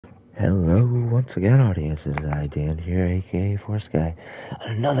Hello, once again, audience. It is I, Dan here, aka Force Guy,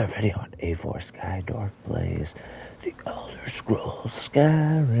 on another video on A4 Sky Dark Blaze, the Elder Scrolls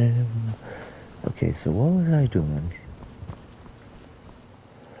Skyrim. Okay, so what was I doing?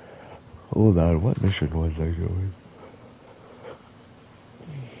 Hold on, what mission was I doing?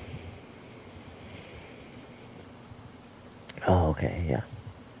 Oh, okay, yeah.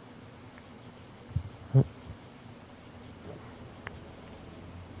 Oh.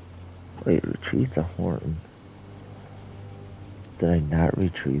 Wait, retrieve the horn. Did I not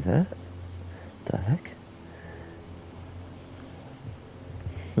retrieve that? The heck?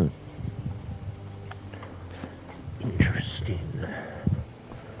 Interesting.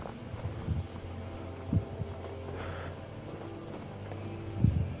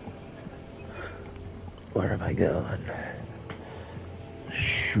 Where am I going?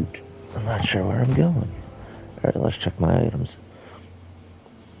 Shoot. I'm not sure where I'm going. Alright, let's check my items.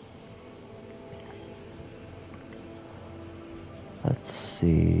 Let's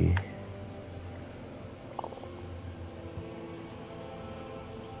see.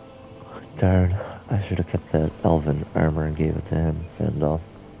 Darn, I should have kept that elven armor and gave it to him, Fendel.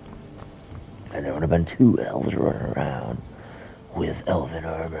 And there would have been two elves running around with elven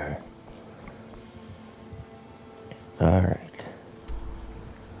armor. Alright.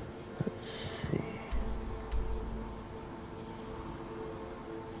 Let's see.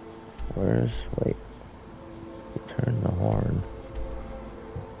 Wait. Turn the horn.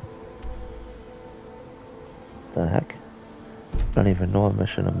 The heck? I don't even know what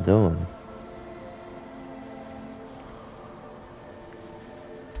mission I'm doing.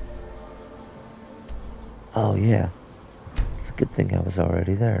 Oh yeah. It's a good thing I was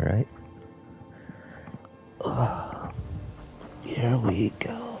already there, right? Oh, here we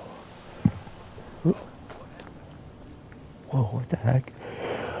go. Ooh. Whoa, what the heck?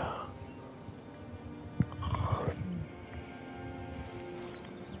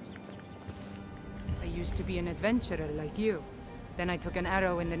 I used to be an adventurer like you. Then I took an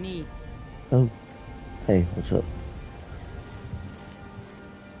arrow in the knee. Oh, hey, what's up?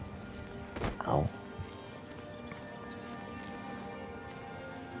 Ow.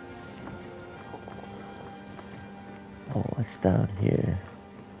 Oh, what's down here?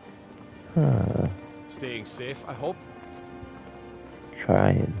 Huh. Staying safe, I hope.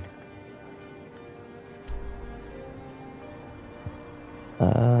 Trying.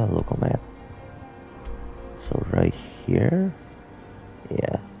 Local map. So right here?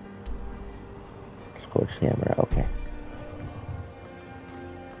 Yeah. Scorched hammer, okay.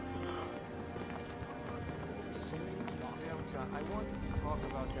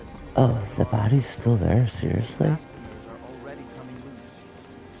 Oh, the body's still there? Seriously?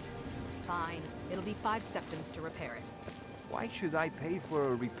 Fine. It'll be 5 seconds to repair it. Why should I pay for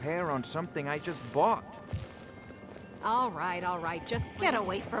a repair on something I just bought? All right. Just get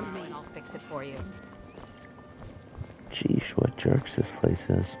away from me. I'll fix it for you. Geesh, what jerks this place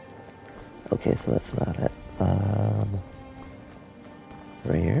is. Okay, so that's not it.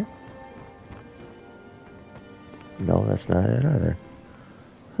 Right here? No, that's not it either.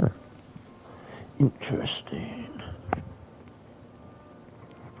 Huh. Interesting.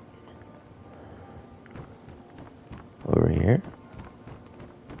 Over here?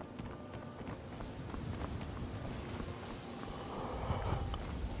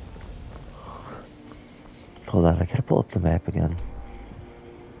 Hold on, I gotta pull up the map again.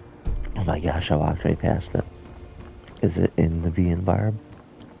 Oh my gosh, I walked right past it. Is it in the bee and barb?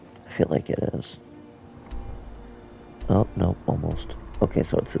 I feel like it is. Oh, no, almost. Okay,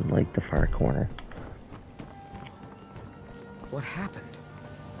 so it's in like the far corner. What happened?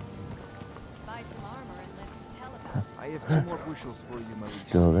 Buy some armor and live to tell about it. I have 2 more bushels for you, Maurice.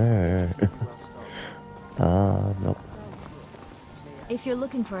 Still there. Nope. If you're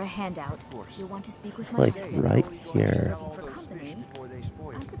looking for a handout, you'll want to speak with my Like husband. right here. For company,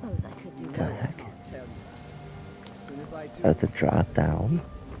 I suppose I could do The both. heck? I have to drop down?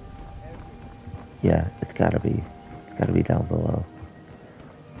 Yeah, it's gotta be down below.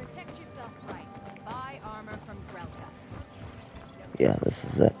 Protect yourself right. Buy armor from Grelka. Yeah, this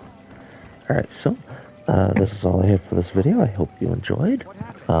is it. Alright, so, this is all I have for this video. I hope you enjoyed.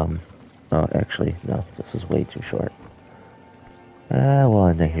 Oh, actually, no, this is way too short. We'll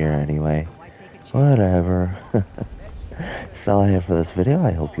end it here anyway. Whatever. That's all I have for this video.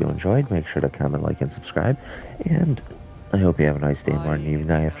 I hope you enjoyed. Make sure to comment, like, and subscribe. And I hope you have a nice day, morning, evening,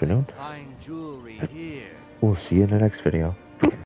 night, afternoon. Fine jewelry here. We'll see you in the next video.